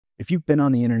If you've been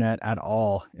on the internet at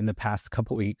all in the past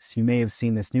couple weeks, you may have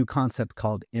seen this new concept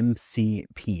called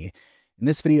MCP. In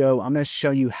this video, I'm going to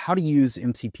show you how to use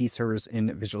MCP servers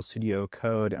in Visual Studio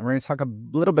Code. And we're going to talk a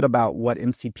little bit about what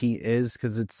MCP is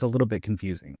because it's a little bit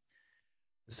confusing.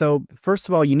 So first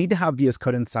of all, you need to have VS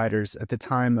Code Insiders at the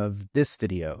time of this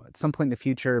video. At some point in the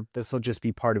future, this will just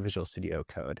be part of Visual Studio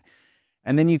Code.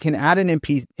 And then you can add an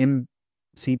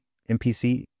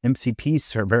MCP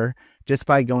server just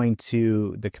by going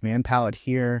to the command palette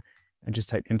here and just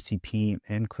type MCP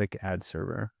and click add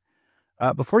server.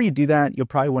 Before you do that, you'll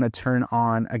probably want to turn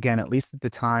on, again, at least at the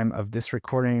time of this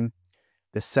recording,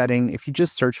 the setting. If you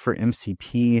just search for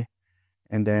MCP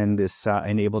and then this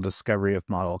enable discovery of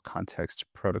model context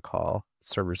protocol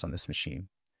servers on this machine.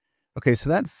 Okay, so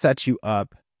that sets you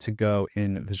up to go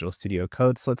in Visual Studio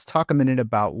Code. So let's talk a minute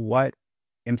about what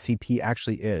MCP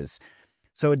actually is.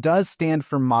 So it does stand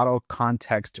for Model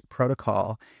Context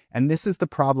Protocol, and this is the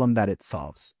problem that it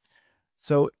solves.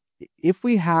 So if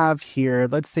we have here,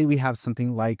 let's say we have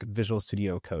something like Visual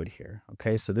Studio Code here,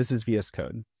 okay? So this is VS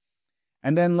Code.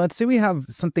 And then let's say we have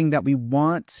something that we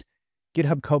want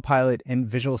GitHub Copilot and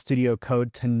Visual Studio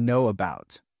Code to know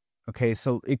about, okay?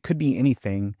 So it could be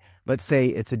anything. Let's say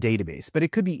it's a database, but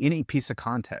it could be any piece of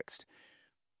context.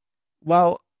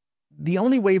 Well, the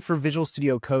only way for Visual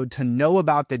Studio Code to know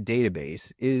about the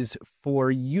database is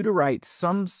for you to write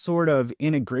some sort of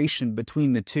integration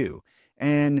between the two.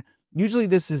 And usually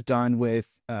this is done with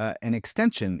an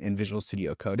extension in Visual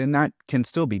Studio Code, and that can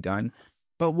still be done.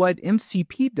 But what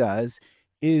MCP does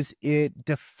is it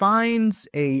defines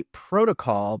a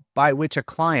protocol by which a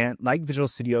client like Visual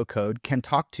Studio Code can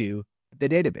talk to the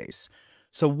database.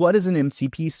 So what is an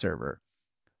MCP server?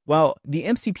 Well, the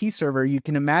MCP server, you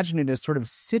can imagine it as sort of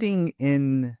sitting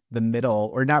in the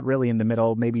middle, or not really in the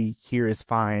middle. Maybe here is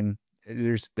fine.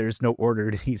 There's no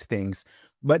order to these things.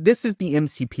 But this is the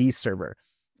MCP server.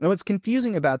 Now, what's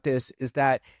confusing about this is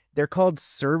that they're called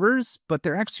servers, but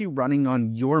they're actually running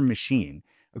on your machine.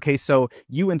 Okay, so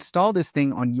you install this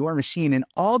thing on your machine, and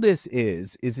all this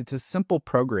is it's a simple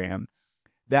program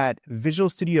that Visual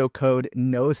Studio Code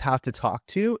knows how to talk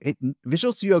to.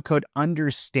 Visual Studio Code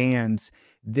understands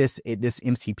this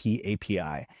MCP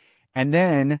API. And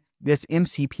then this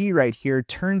MCP right here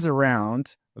turns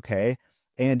around, okay,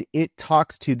 and it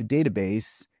talks to the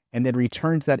database and then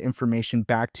returns that information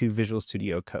back to Visual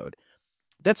Studio Code.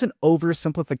 That's an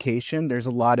oversimplification. There's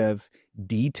a lot of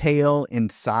detail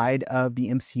inside of the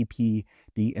MCP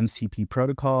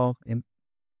protocol,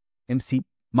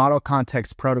 Model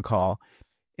Context Protocol,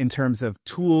 in terms of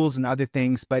tools and other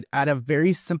things, but at a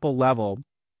very simple level,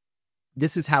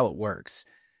 this is how it works.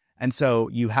 And so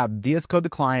you have VS Code, the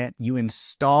client, you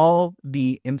install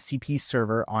the MCP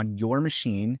server on your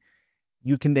machine.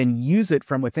 You can then use it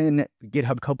from within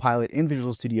GitHub Copilot in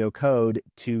Visual Studio Code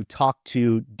to talk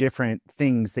to different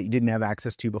things that you didn't have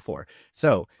access to before.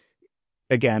 So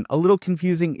again, a little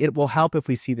confusing. It will help if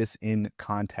we see this in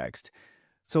context.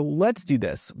 So let's do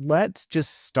this. Let's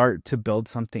just start to build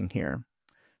something here.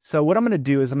 So what I'm going to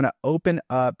do is I'm going to open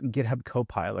up GitHub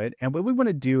Copilot. And what we want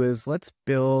to do is let's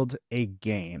build a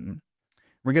game.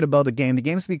 We're going to build a game. The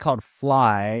game's going to be called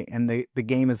Fly. And the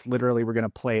game is literally we're going to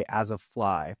play as a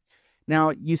fly.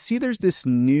 Now, you see there's this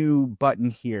new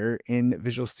button here in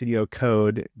Visual Studio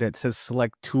Code that says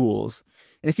Select Tools.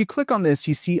 And if you click on this,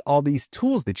 you see all these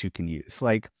tools that you can use.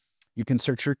 Like you can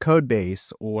search your code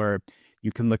base, or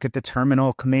you can look at the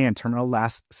terminal command, terminal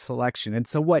last selection. And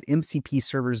so what MCP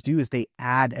servers do is they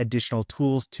add additional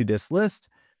tools to this list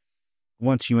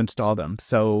once you install them.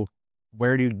 So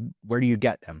where do you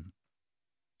get them?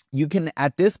 You can,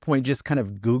 at this point, just kind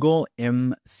of Google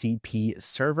MCP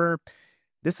server.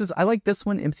 I like this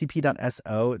one,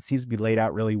 mcp.so. It seems to be laid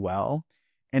out really well.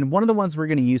 And one of the ones we're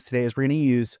going to use today is we're going to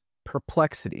use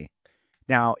Perplexity.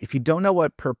 Now, if you don't know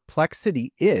what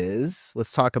Perplexity is,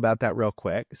 let's talk about that real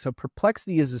quick. So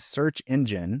Perplexity is a search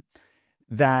engine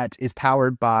that is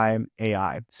powered by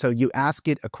AI. So you ask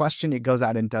it a question, it goes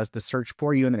out and does the search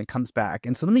for you, and then it comes back.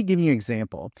 And so let me give you an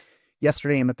example.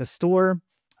 Yesterday, I'm at the store.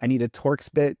 I need a Torx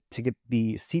bit to get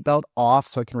the seatbelt off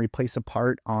so I can replace a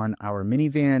part on our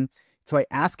minivan. So I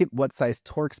ask it, what size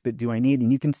Torx bit do I need?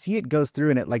 And you can see it goes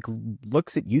through and it like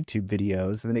looks at YouTube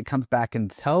videos, and then it comes back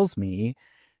and tells me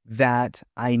that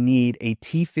I need a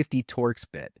T50 Torx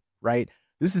bit, right?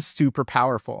 This is super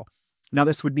powerful. Now,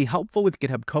 this would be helpful with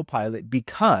GitHub Copilot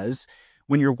because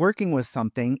when you're working with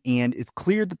something and it's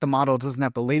clear that the model doesn't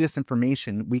have the latest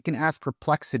information, we can ask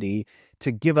Perplexity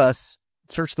to give us,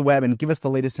 search the web and give us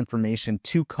the latest information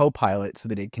to Copilot so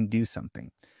that it can do something.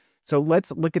 So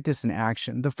let's look at this in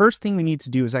action. The first thing we need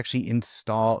to do is actually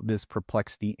install this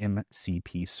Perplexity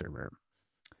MCP server.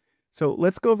 So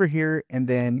let's go over here and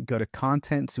then go to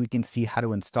content so we can see how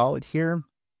to install it here.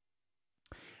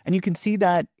 And you can see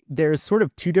that there's sort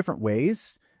of two different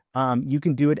ways. You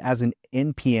can do it as an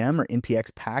NPM or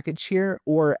NPX package here,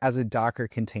 or as a Docker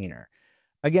container.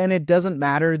 Again, it doesn't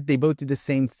matter. They both do the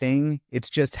same thing. It's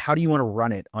just how do you want to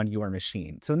run it on your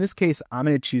machine? So in this case, I'm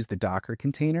going to choose the Docker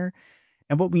container.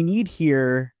 And what we need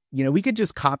here, we could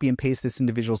just copy and paste this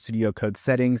into Visual Studio Code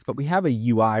settings, but we have a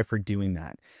UI for doing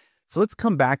that. So let's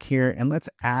come back here and let's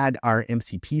add our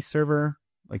MCP server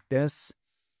like this.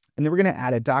 And then we're going to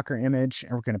add a Docker image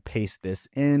and we're going to paste this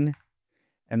in.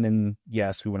 And then,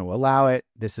 yes, we want to allow it.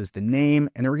 This is the name.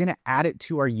 And then we're going to add it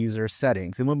to our user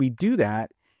settings. And when we do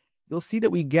that, you'll see that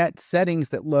we get settings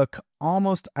that look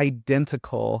almost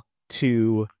identical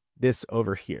to this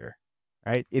over here,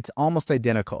 right? It's almost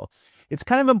identical. It's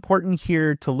kind of important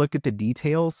here to look at the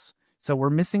details. So we're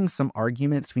missing some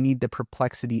arguments. We need the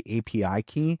Perplexity API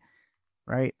key,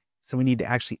 right? So we need to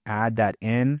actually add that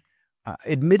in.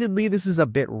 Admittedly, this is a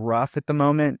bit rough at the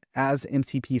moment. As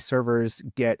MCP servers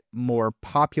get more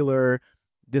popular,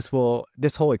 this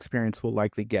whole experience will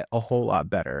likely get a whole lot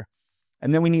better.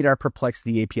 And then we need our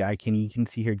Perplexity API key. You can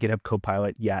see here GitHub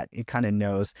Copilot. Yeah, it kind of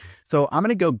knows. So I'm going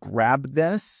to go grab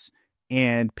this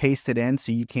and paste it in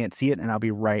so you can't see it, and I'll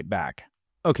be right back.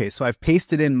 Okay, so I've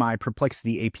pasted in my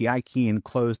Perplexity API key and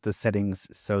closed the settings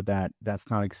so that that's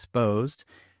not exposed.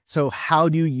 So how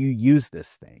do you use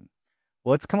this thing?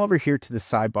 Well, let's come over here to the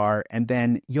sidebar, and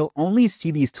then you'll only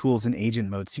see these tools in agent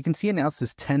mode. So you can see it now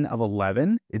says 10 of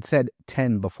 11. It said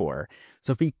 10 before.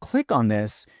 So if we click on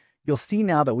this, you'll see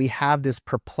now that we have this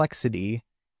Perplexity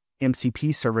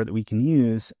MCP server that we can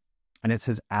use, and it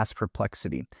says Ask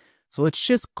Perplexity. So let's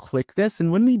just click this,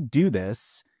 and when we do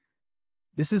this,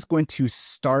 this is going to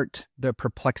start the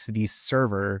Perplexity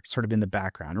server sort of in the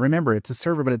background. Remember, it's a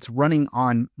server, but it's running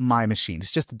on my machine.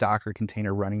 It's just a Docker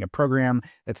container running a program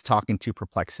that's talking to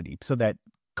Perplexity so that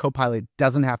Copilot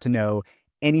doesn't have to know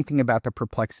anything about the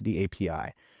Perplexity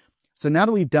API. So now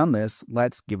that we've done this,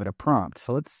 let's give it a prompt.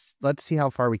 So let's see how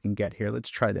far we can get here. Let's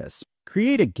try this.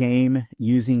 Create a game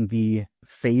using the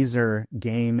Phaser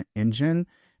game engine.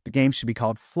 The game should be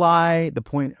called Fly. The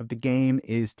point of the game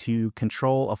is to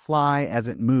control a fly as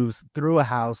it moves through a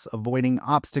house, avoiding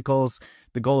obstacles.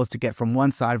 The goal is to get from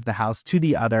one side of the house to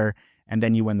the other, and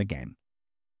then you win the game.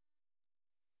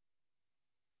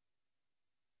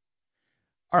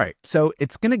 All right, so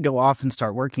it's going to go off and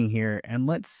start working here, and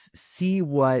let's see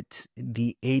what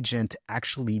the agent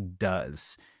actually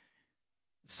does.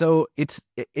 So it's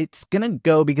going to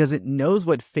go, because it knows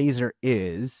what Phaser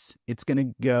is, it's going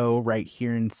to go right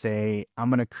here and say, I'm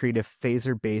going to create a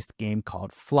Phaser-based game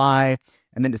called Fly,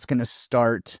 and then it's going to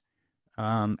start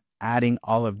adding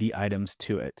all of the items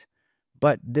to it.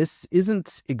 But this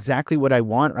isn't exactly what I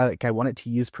want. Like, I want it to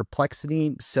use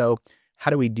Perplexity, so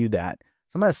how do we do that?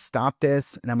 So I'm going to stop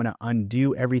this, and I'm going to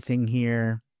undo everything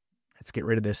here. Let's get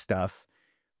rid of this stuff.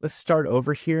 Let's start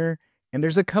over here. And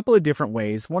there's a couple of different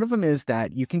ways. One of them is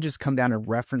that you can just come down and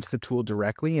reference the tool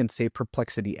directly and say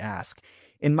Perplexity Ask.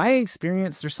 In my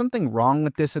experience, there's something wrong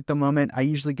with this at the moment. I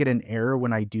usually get an error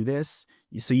when I do this.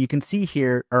 So you can see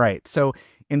here, all right, so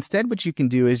instead what you can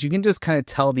do is you can just kind of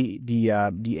tell the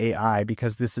AI,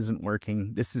 because this isn't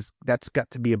working. That's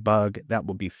got to be a bug that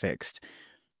will be fixed.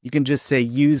 You can just say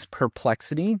use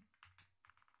Perplexity.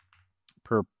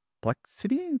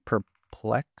 Perplexity?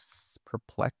 Perplexity?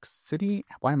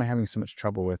 Why am I having so much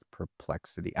trouble with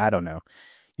Perplexity? I don't know.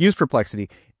 Use Perplexity.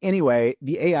 Anyway,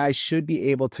 the AI should be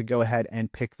able to go ahead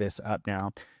and pick this up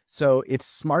now. So it's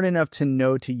smart enough to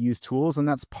know to use tools. And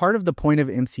that's part of the point of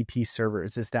MCP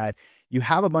servers, is that you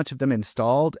have a bunch of them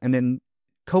installed, and then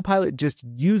Copilot just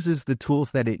uses the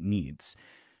tools that it needs.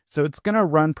 So it's going to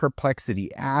run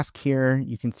Perplexity Ask here.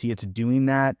 You can see it's doing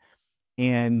that.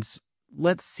 And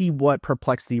let's see what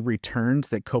Perplexity returns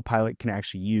that Copilot can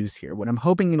actually use here. What I'm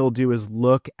hoping it'll do is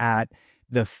look at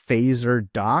the Phaser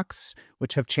docs,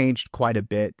 which have changed quite a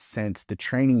bit since the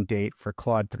training date for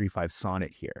Claude 3.5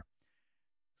 Sonnet here.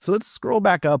 So let's scroll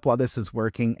back up while this is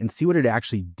working and see what it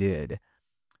actually did.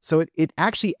 So it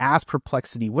actually asked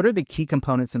Perplexity, what are the key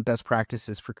components and best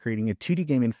practices for creating a 2D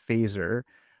game in Phaser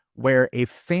where a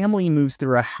family moves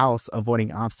through a house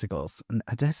avoiding obstacles? And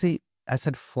I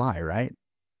said Fly, right?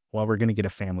 Well, we're going to get a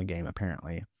family game,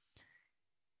 apparently.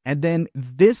 And then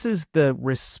this is the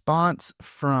response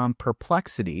from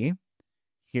Perplexity.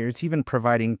 Here, it's even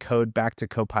providing code back to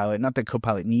Copilot. Not that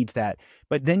Copilot needs that,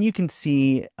 but then you can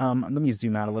see, let me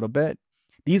zoom out a little bit.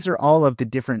 These are all of the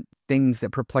different things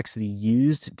that Perplexity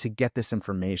used to get this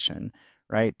information,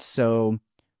 right? So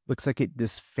looks like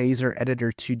this Phaser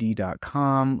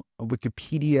editor2d.com, a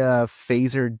Wikipedia,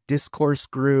 Phaser discourse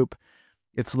group.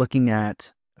 It's looking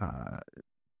at,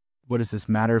 what does this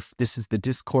matter? This is the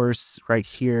discourse right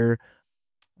here.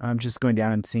 I'm just going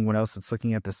down and seeing what else it's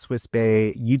looking at. The Swiss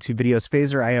Bay YouTube videos,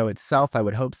 Phaser IO itself, I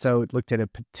would hope so. It looked at a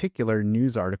particular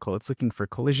news article. It's looking for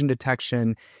collision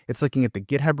detection. It's looking at the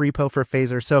GitHub repo for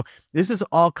Phaser. So this is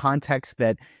all context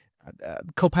that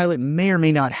Copilot may or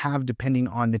may not have depending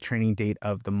on the training date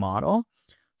of the model.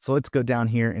 So let's go down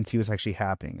here and see what's actually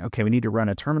happening. Okay, we need to run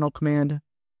a terminal command.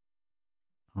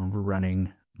 We're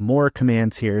running more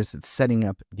commands here as it's setting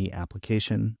up the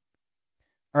application.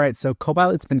 All right, so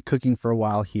Copilot's been cooking for a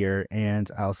while here, and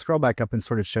I'll scroll back up and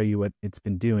sort of show you what it's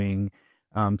been doing.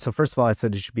 So first of all, I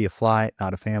said it should be a flight,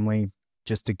 not a family,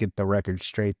 just to get the record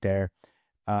straight there.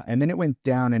 And then it went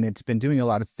down and it's been doing a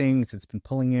lot of things. It's been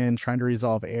pulling in, trying to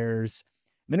resolve errors.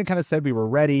 And then it kind of said we were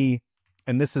ready,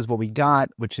 and this is what we got,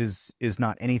 which is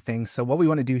not anything. So what we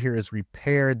want to do here is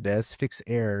repair this, fix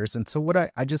errors. And so what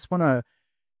I just want to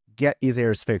get these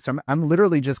errors fixed. I'm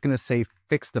literally just going to say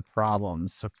fix the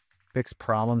problems. So fix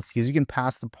problems, because you can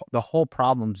pass the whole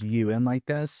problems view in like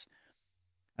this.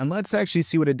 And let's actually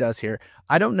see what it does here.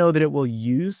 I don't know that it will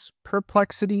use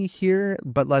Perplexity here,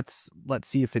 but let's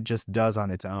see if it just does on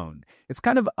its own. It's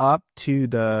kind of up to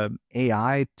the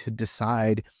AI to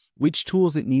decide which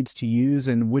tools it needs to use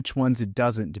and which ones it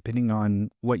doesn't, depending on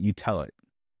what you tell it.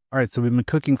 All right, so we've been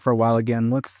cooking for a while again.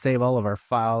 Let's save all of our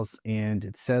files, and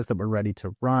it says that we're ready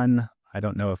to run. I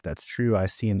don't know if that's true. I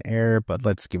see an error, but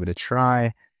let's give it a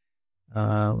try.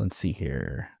 Let's see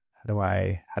here.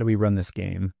 How do we run this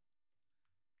game?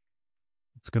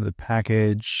 Let's go to the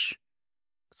package.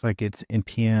 Looks like it's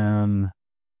npm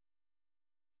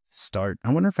start.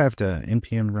 I wonder if I have to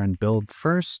npm run build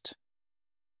first.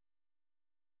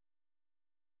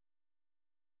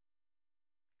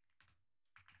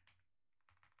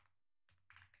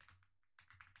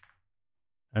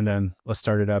 And then let's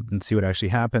start it up and see what actually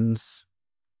happens.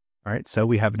 All right, so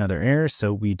we have another error,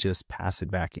 so we just pass it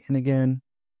back in again.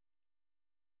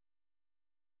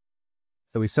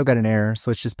 So we've still got an error,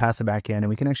 so let's just pass it back in, and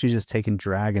we can actually just take and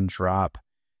drag and drop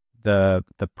the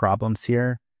problems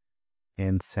here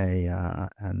and say,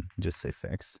 and just say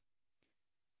fix.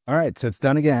 All right, so it's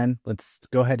done again. Let's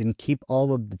go ahead and keep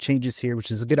all of the changes here,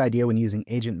 which is a good idea when using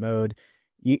agent mode.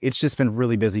 It's just been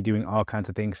really busy doing all kinds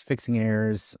of things, fixing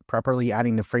errors, properly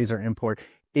adding the phaser import.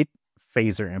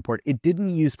 It didn't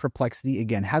use Perplexity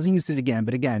again, hasn't used it again,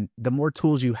 but again, the more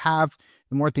tools you have,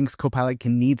 the more things Copilot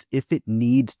can need if it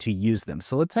needs to use them.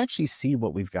 So let's actually see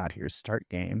what we've got here. Start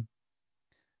game.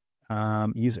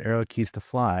 Use arrow keys to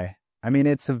fly. I mean,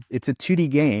 it's a 2D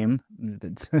game,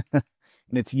 and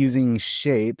it's using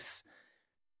shapes.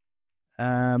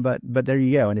 But there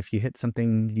you go. And if you hit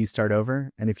something, you start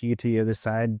over. And if you get to the other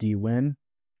side, do you win?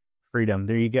 Freedom.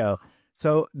 There you go.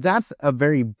 So that's a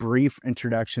very brief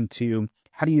introduction to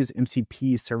how to use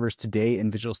MCP servers today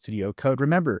in Visual Studio Code.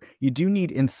 Remember, you do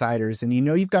need insiders, and you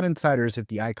know you've got insiders if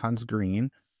the icon's green.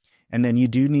 And then you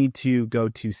do need to go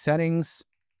to settings,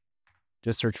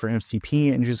 just search for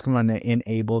MCP, and just come on to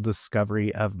enable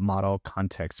discovery of model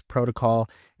context protocol.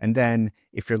 And then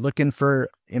if you're looking for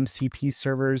MCP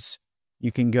servers,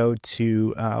 you can go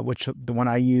to, the one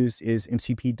I use is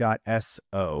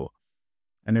mcp.so.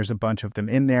 And there's a bunch of them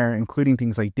in there, including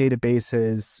things like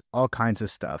databases, all kinds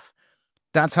of stuff.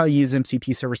 That's how you use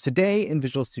MCP servers today in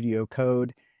Visual Studio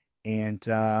Code. And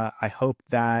I hope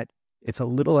that it's a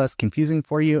little less confusing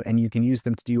for you, and you can use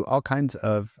them to do all kinds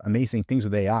of amazing things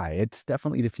with AI. It's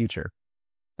definitely the future.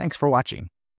 Thanks for watching.